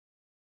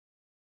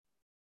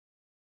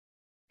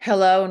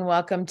Hello and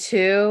welcome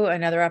to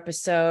another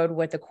episode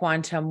with the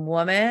Quantum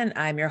Woman.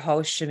 I'm your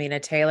host,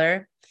 Shamina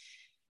Taylor.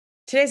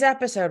 Today's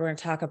episode, we're going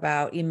to talk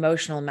about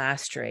emotional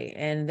mastery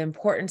and the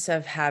importance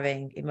of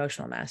having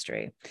emotional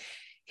mastery.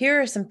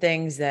 Here are some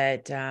things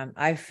that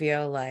I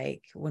feel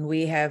like when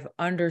we have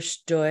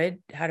understood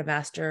how to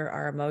master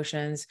our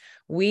emotions,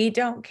 we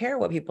don't care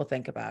what people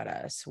think about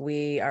us.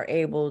 We are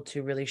able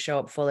to really show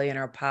up fully in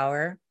our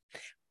power,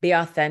 be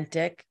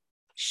authentic,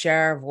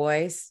 share our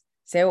voice,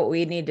 say what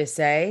we need to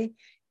say,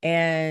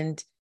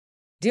 and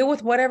deal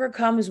with whatever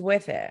comes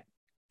with it.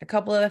 A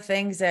couple of the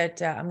things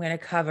that I'm going to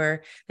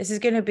cover. This is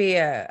going to be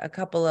a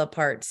couple of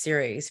part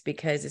series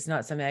because it's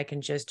not something I can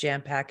just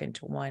jam pack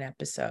into one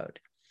episode.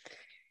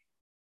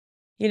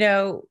 You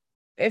know,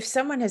 if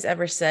someone has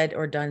ever said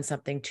or done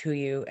something to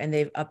you and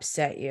they've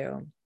upset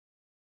you,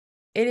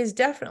 it is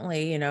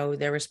definitely,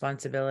 their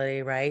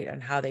responsibility, right?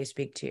 On how they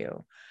speak to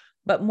you.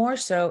 But more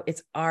so,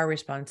 it's our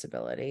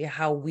responsibility,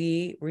 how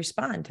we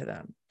respond to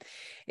them.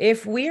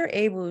 If we are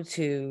able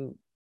to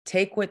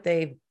take what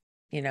they've,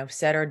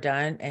 said or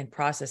done and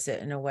process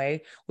it in a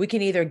way, we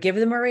can either give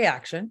them a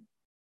reaction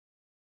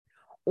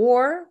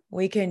or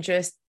we can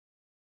just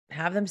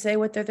have them say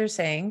what they're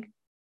saying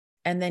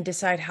and then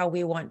decide how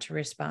we want to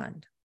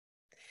respond.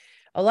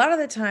 A lot of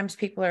the times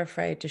people are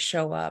afraid to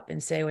show up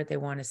and say what they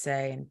want to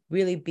say and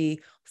really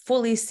be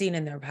fully seen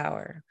in their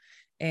power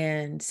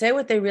and say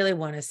what they really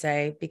want to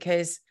say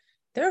because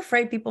they're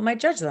afraid people might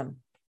judge them.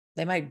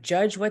 They might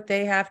judge what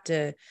they have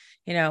to,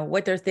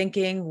 what they're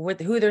thinking,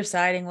 who they're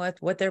siding with,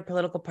 what their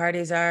political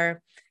parties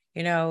are.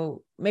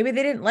 Maybe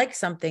they didn't like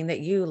something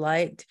that you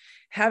liked.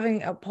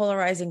 Having a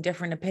polarizing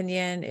different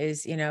opinion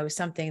is,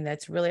 something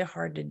that's really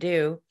hard to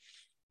do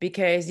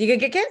because you could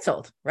get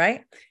canceled,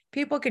 right?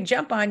 People could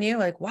jump on you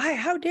like, why?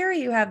 How dare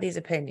you have these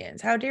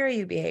opinions? How dare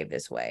you behave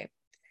this way?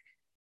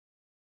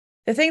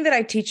 The thing that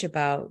I teach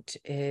about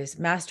is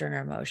mastering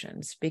our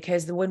emotions,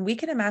 because when we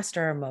can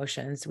master our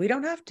emotions, we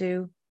don't have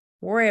to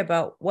worry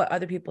about what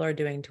other people are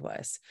doing to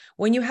us.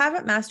 When you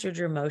haven't mastered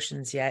your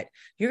emotions yet,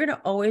 you're going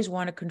to always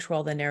want to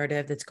control the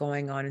narrative that's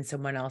going on in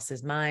someone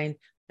else's mind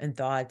and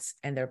thoughts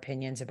and their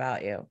opinions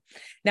about you.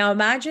 Now,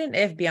 imagine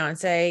if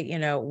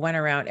Beyonce, went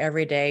around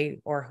every day,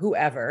 or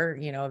whoever,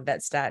 of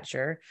that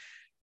stature,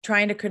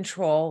 trying to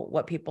control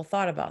what people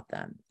thought about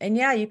them. And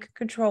yeah, you can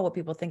control what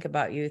people think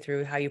about you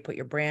through how you put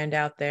your brand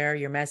out there,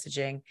 your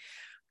messaging.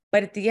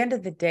 But at the end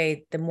of the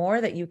day, the more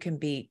that you can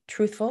be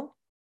truthful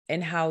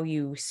in how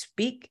you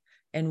speak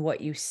and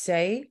what you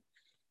say,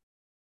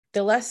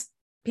 the less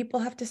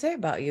people have to say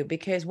about you,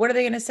 because what are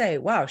they going to say?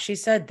 Wow, she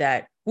said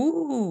that.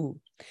 Ooh.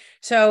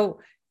 So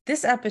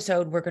this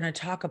episode, we're going to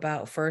talk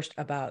about first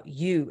about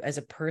you as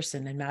a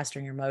person and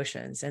mastering your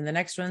emotions. And the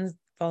next one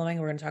following,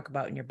 we're going to talk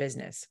about in your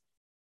business.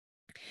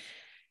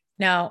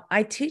 Now,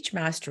 I teach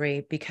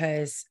mastery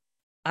because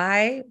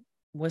I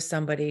was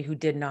somebody who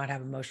did not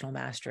have emotional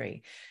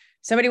mastery.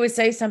 Somebody would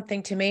say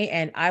something to me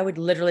and I would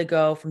literally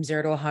go from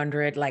 0 to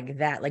 100 like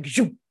that, like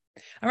zoom.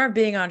 I remember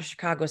being on a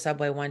Chicago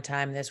subway one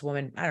time. This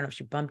woman, I don't know if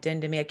she bumped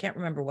into me. I can't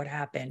remember what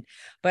happened,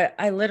 but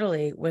I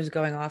literally was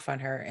going off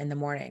on her in the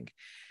morning.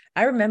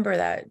 I remember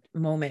that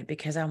moment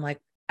because I'm like,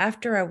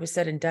 after I was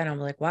said and done, I'm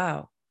like,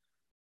 wow,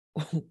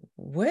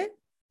 what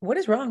what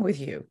is wrong with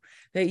you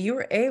that you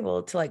were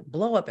able to like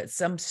blow up at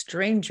some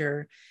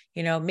stranger?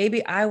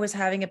 Maybe I was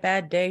having a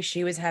bad day,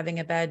 she was having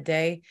a bad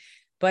day,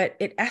 but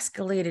it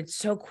escalated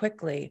so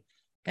quickly.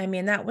 I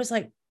mean, that was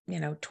like,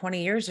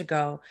 20 years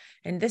ago.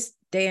 And this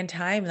day and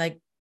time,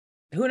 like,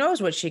 who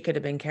knows what she could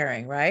have been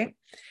carrying, right?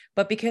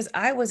 But because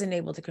I wasn't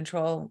able to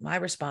control my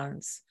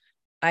response,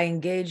 I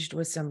engaged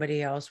with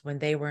somebody else when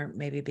they weren't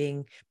maybe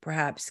being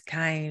perhaps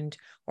kind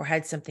or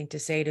had something to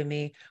say to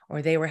me,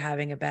 or they were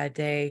having a bad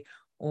day,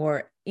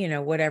 or,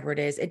 whatever it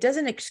is. It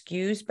doesn't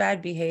excuse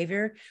bad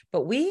behavior,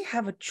 but we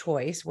have a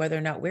choice whether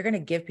or not we're going to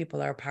give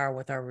people our power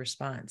with our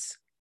response.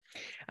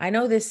 I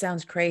know this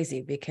sounds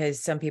crazy because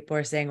some people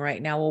are saying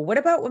right now, well, what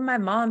about when my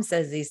mom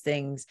says these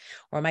things,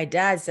 or my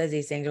dad says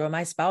these things, or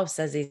my spouse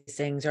says these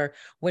things, or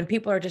when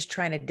people are just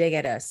trying to dig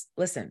at us?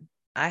 Listen,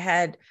 I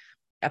had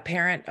a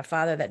parent, a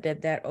father that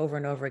did that over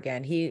and over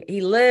again.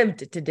 He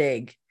lived to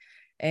dig.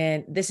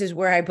 And this is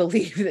where I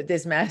believe that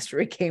this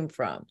mastery came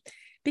from,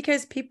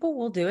 because people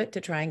will do it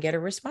to try and get a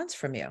response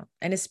from you.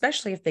 And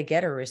especially if they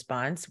get a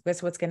response,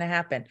 guess what's going to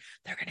happen?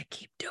 They're going to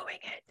keep doing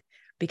it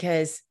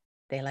because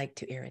they like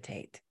to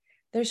irritate.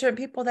 There's certain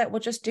people that will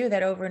just do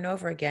that over and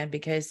over again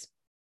because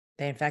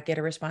they, in fact, get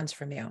a response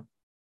from you.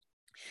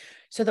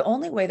 So the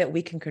only way that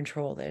we can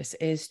control this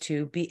is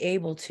to be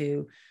able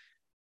to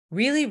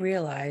really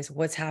realize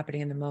what's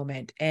happening in the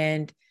moment.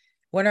 And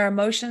when our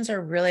emotions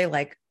are really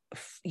like,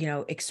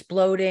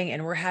 exploding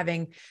and we're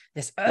having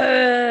this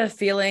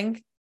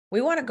feeling, we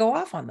want to go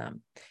off on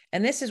them.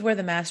 And this is where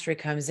the mastery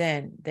comes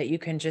in, that you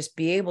can just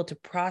be able to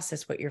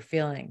process what you're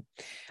feeling.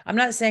 I'm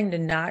not saying to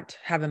not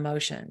have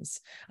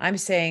emotions. I'm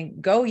saying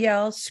go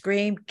yell,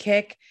 scream,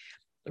 kick,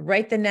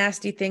 write the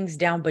nasty things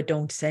down, but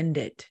don't send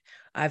it.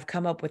 I've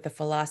come up with a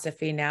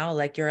philosophy now,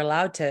 like you're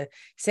allowed to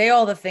say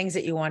all the things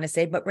that you want to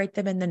say, but write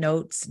them in the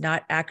notes,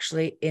 not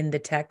actually in the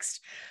text.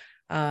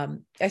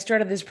 I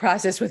started this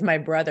process with my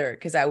brother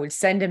because I would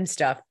send him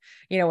stuff,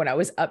 when I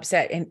was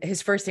upset. And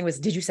his first thing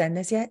was, "Did you send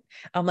this yet?"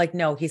 I'm like,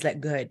 "No." He's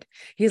like, "Good."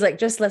 He's like,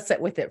 "Just let's sit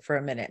with it for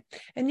a minute."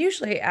 And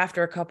usually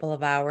after a couple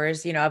of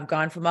hours, I've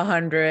gone from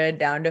 100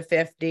 down to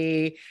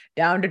 50,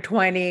 down to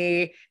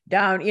 20,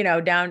 down,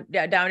 down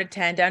to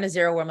 10, down to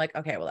 0, where I'm like,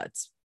 okay, well,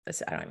 that's,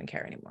 I don't even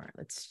care anymore.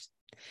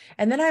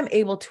 And then I'm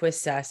able to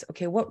assess,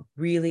 okay, what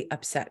really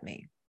upset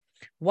me?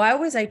 Why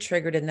was I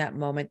triggered in that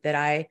moment that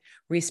I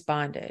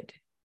responded?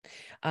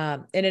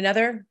 In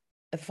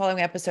the following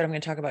episode, I'm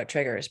going to talk about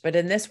triggers, but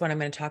in this one, I'm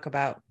going to talk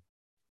about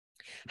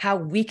how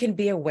we can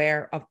be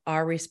aware of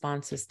our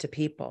responses to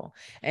people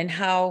and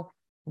how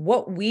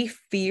what we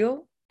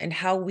feel and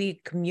how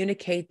we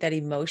communicate that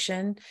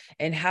emotion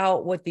and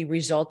what the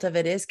result of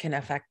it is can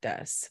affect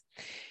us.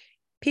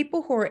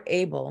 People who are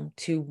able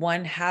to,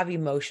 one, have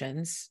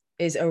emotions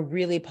is a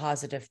really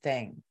positive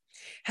thing.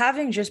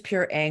 Having just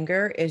pure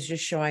anger is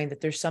just showing that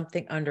there's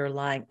something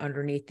underlying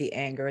underneath the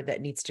anger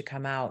that needs to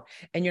come out,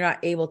 and you're not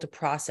able to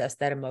process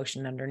that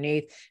emotion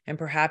underneath. And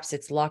perhaps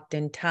it's locked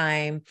in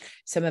time,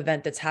 some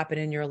event that's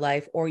happened in your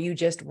life, or you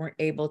just weren't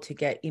able to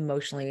get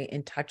emotionally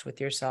in touch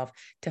with yourself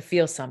to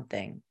feel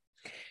something.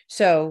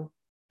 So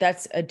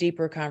that's a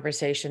deeper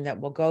conversation that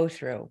we'll go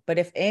through. But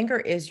if anger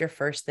is your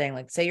first thing,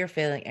 like say you're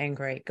feeling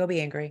angry, go be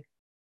angry.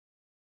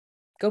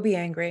 Go be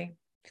angry.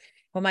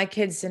 When my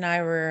kids and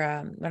I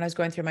were, when I was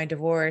going through my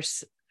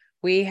divorce,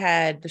 we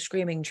had the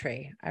screaming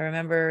tree. I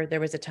remember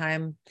there was a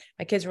time,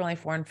 my kids were only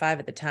 4 and 5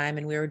 at the time,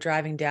 and we were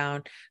driving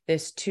down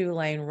this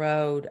 2-lane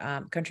road,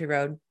 country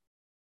road.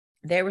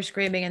 They were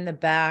screaming in the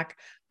back.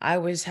 I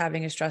was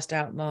having a stressed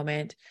out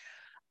moment.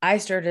 I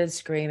started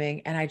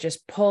screaming and I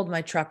just pulled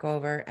my truck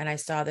over, and I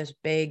saw this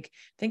big,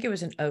 I think it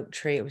was an oak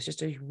tree. It was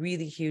just a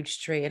really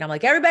huge tree. And I'm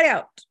like, "Everybody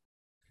out.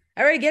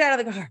 Everybody get out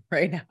of the car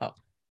right now."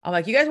 I'm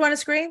like, "You guys want to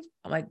scream?"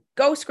 I'm like,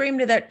 "Go scream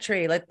to that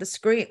tree. Let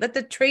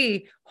the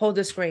tree hold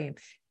the scream."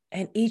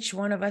 And each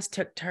one of us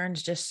took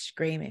turns just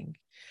screaming.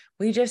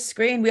 We just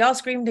screamed. We all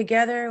screamed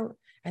together.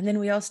 And then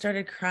we all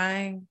started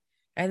crying.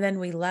 And then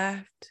we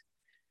laughed.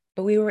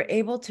 But we were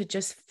able to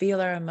just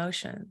feel our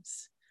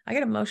emotions. I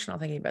get emotional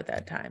thinking about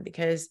that time,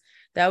 because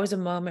that was a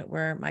moment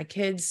where my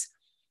kids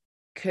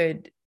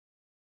could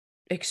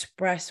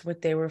express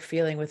what they were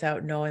feeling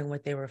without knowing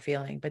what they were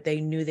feeling, but they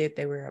knew that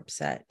they were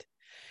upset.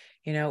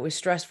 It was a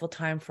stressful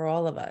time for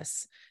all of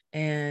us.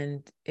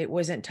 And it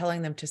wasn't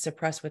telling them to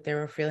suppress what they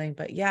were feeling,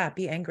 but yeah,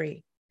 be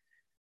angry.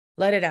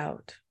 Let it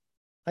out.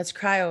 Let's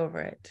cry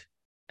over it.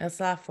 Let's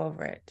laugh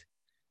over it.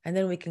 And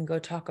then we can go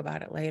talk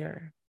about it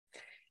later.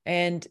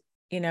 And,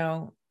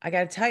 I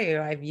got to tell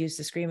you, I've used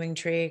the screaming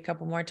tree a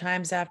couple more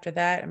times after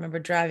that. I remember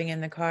driving in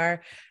the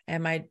car,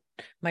 and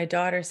my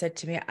daughter said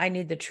to me, "I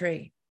need the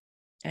tree."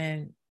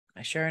 And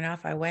sure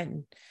enough, I went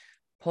and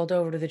pulled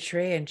over to the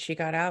tree, and she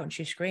got out and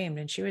she screamed,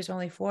 and she was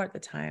only 4 at the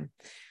time.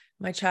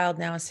 My child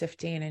now is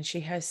 15, and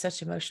she has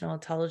such emotional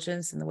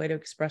intelligence and the way to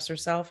express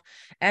herself.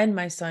 And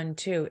my son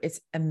too.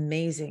 It's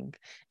amazing.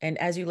 And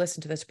as you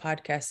listen to this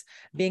podcast,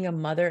 being a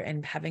mother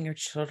and having your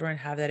children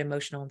have that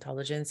emotional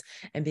intelligence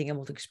and being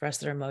able to express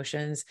their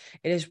emotions,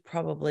 it is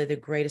probably the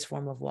greatest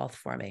form of wealth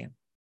for me.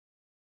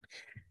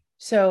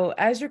 So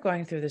as you're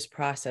going through this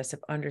process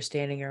of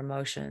understanding your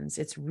emotions,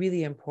 it's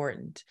really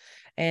important.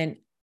 And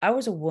I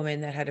was a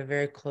woman that had a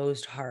very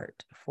closed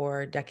heart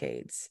for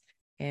decades.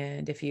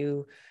 And if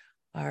you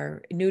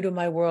are new to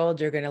my world,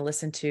 you're going to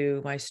listen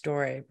to my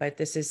story. But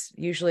this is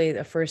usually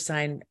the first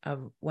sign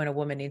of when a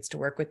woman needs to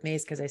work with me,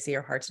 is because I see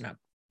her heart's not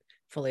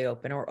fully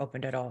open or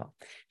opened at all.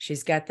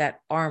 She's got that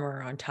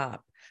armor on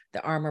top,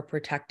 the armor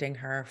protecting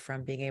her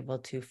from being able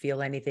to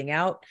feel anything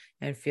out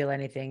and feel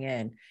anything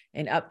in.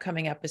 In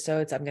upcoming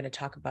episodes, I'm going to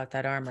talk about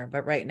that armor,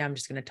 but right now I'm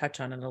just going to touch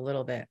on it a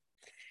little bit.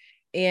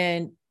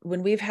 And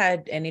when we've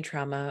had any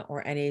trauma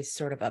or any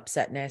sort of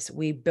upsetness,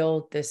 we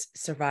build this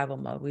survival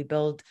mode. We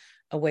build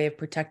a way of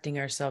protecting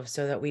ourselves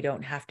so that we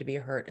don't have to be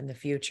hurt in the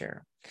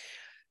future.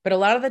 But a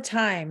lot of the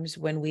times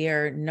when we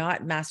are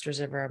not masters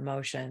of our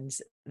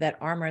emotions, that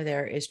armor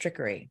there is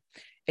trickery.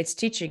 It's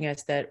teaching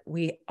us that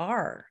we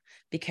are,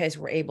 because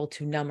we're able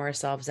to numb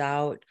ourselves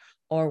out,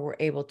 or we're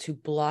able to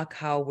block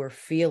how we're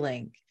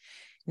feeling.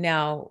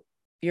 Now,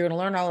 you're going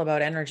to learn all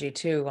about energy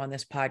too on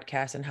this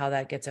podcast and how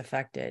that gets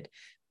affected.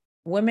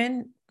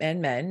 Women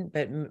and men,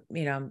 but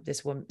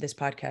this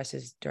podcast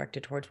is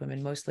directed towards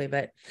women mostly,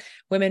 but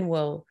women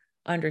will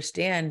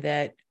understand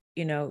that,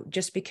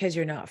 just because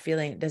you're not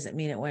feeling it doesn't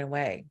mean it went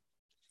away.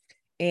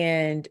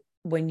 And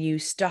when you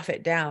stuff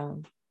it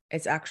down,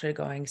 it's actually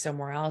going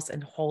somewhere else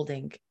and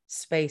holding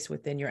space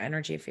within your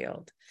energy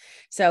field.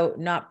 So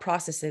not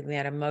processing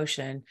that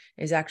emotion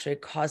is actually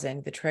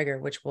causing the trigger,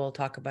 which we'll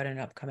talk about in an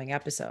upcoming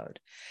episode.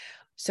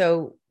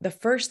 So the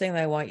first thing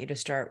that I want you to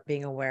start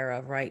being aware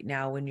of right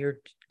now when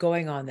you're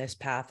going on this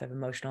path of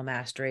emotional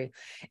mastery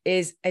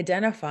is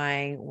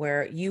identifying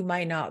where you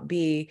might not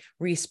be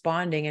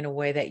responding in a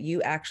way that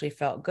you actually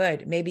felt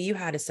good. Maybe you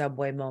had a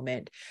subway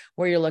moment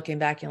where you're looking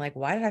back and like,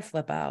 why did I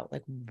flip out?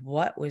 Like,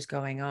 what was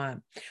going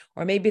on?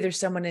 Or maybe there's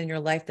someone in your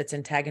life that's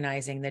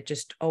antagonizing, that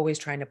just always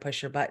trying to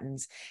push your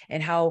buttons.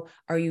 And how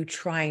are you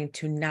trying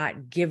to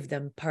not give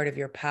them part of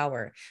your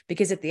power?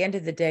 Because at the end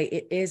of the day,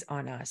 it is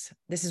on us.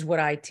 This is what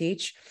I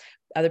teach.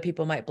 Other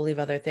people might believe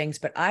other things,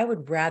 but I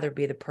would rather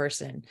be the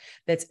person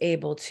that's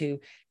able to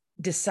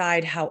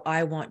decide how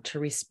I want to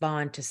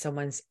respond to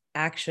someone's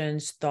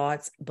actions,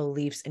 thoughts,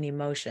 beliefs, and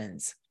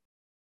emotions.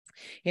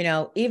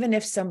 Even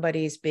if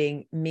somebody's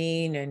being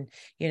mean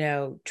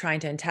and,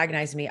 trying to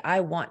antagonize me, I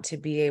want to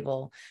be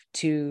able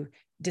to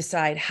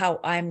decide how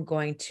I'm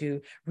going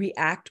to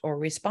react or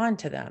respond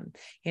to them.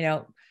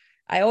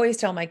 I always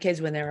tell my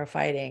kids when they're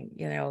fighting,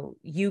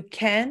 you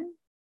can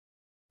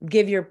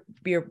give your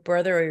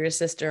brother or your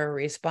sister a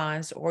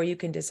response, or you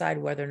can decide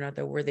whether or not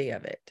they're worthy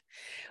of it.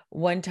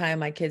 One time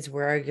my kids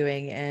were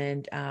arguing,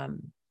 and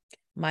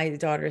my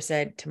daughter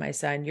said to my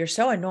son, "You're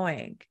so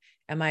annoying."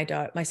 And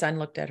my son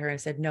looked at her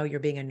and said, "No, you're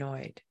being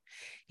annoyed."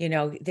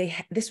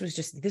 This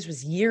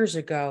was years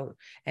ago.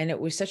 And it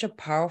was such a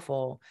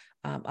powerful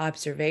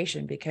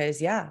observation,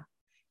 because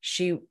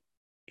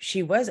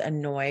she was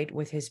annoyed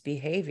with his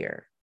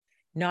behavior,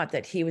 not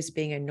that he was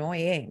being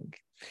annoying.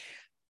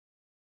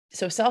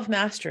 So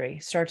self-mastery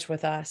starts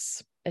with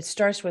us. It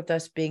starts with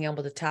us being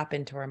able to tap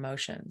into our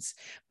emotions,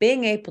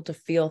 being able to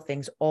feel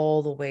things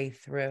all the way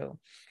through,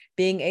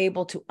 being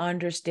able to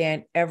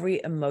understand every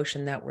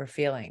emotion that we're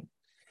feeling.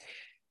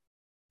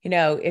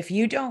 If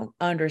you don't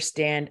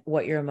understand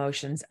what your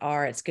emotions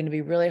are, it's going to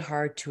be really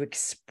hard to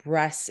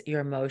express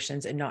your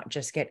emotions and not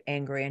just get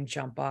angry and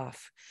jump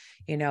off,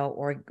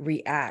 or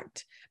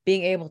react.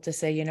 Being able to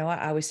say, you know what,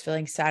 I was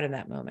feeling sad in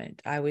that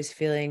moment. I was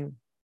feeling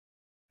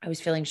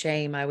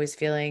shame. I was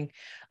feeling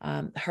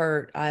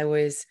hurt. I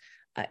was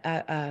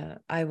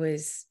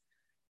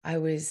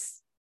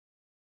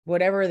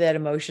whatever that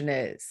emotion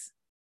is.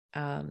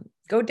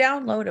 Go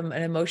download an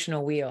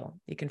emotional wheel.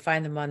 You can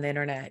find them on the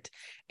internet,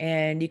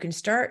 and you can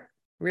start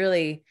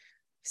really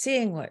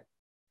seeing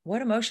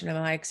what emotion am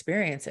I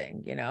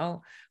experiencing?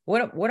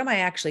 What am I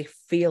actually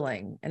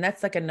feeling? And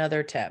that's like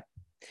another tip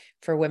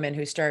for women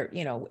who start,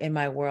 in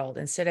my world.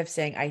 Instead of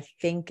saying, I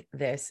think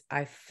this,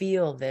 I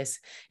feel this,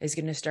 is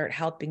going to start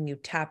helping you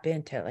tap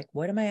into, like,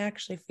 what am I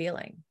actually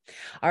feeling?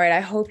 All right.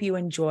 I hope you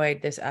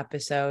enjoyed this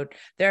episode.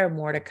 There are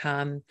more to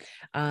come.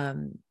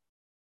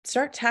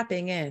 Start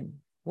tapping in.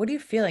 What are you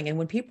feeling? And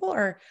when people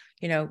are,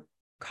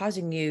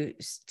 causing you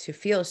to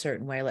feel a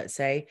certain way, let's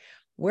say,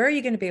 where are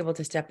you going to be able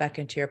to step back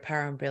into your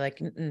power and be like,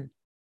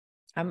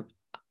 I'm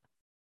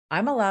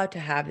allowed to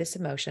have this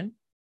emotion,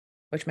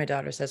 which my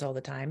daughter says all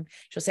the time.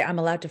 She'll say, I'm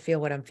allowed to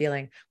feel what I'm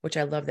feeling, which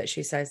I love that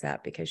she says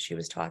that, because she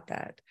was taught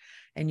that.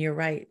 And you're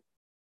right.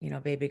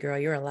 Baby girl,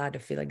 you're allowed to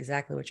feel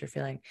exactly what you're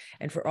feeling.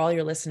 And for all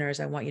your listeners,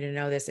 I want you to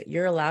know this, that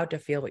you're allowed to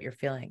feel what you're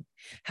feeling.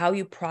 How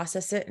you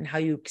process it and how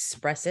you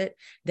express it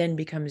then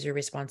becomes your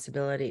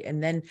responsibility.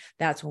 And then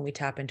that's when we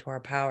tap into our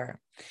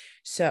power.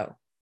 So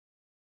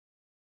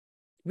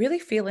really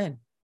feel in.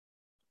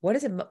 What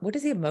is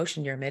the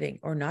emotion you're emitting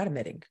or not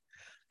emitting?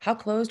 How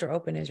closed or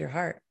open is your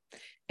heart?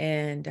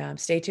 And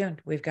stay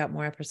tuned. We've got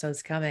more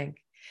episodes coming.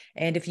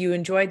 And if you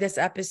enjoyed this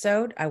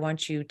episode, I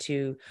want you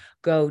to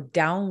go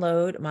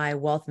download my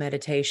wealth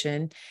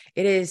meditation.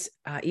 It is,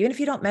 even if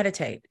you don't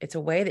meditate, it's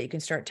a way that you can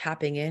start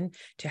tapping in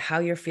to how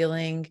you're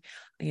feeling,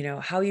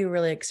 how you're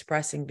really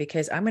expressing,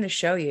 because I'm going to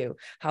show you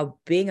how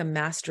being a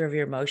master of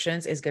your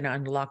emotions is going to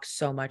unlock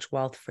so much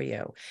wealth for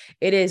you.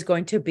 It is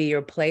going to be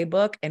your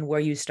playbook and where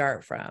you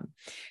start from.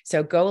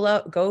 So go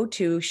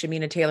to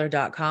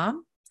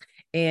ShaminaTaylor.com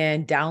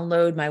and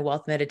download my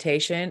wealth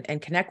meditation,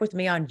 and connect with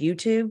me on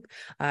YouTube,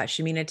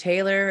 Shamina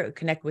Taylor.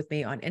 Connect with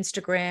me on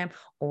Instagram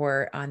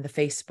or on the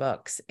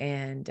Facebooks.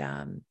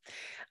 And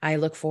I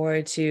look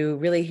forward to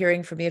really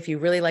hearing from you. If you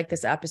really like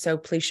this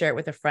episode, please share it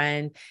with a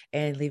friend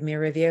and leave me a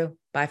review.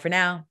 Bye for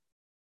now.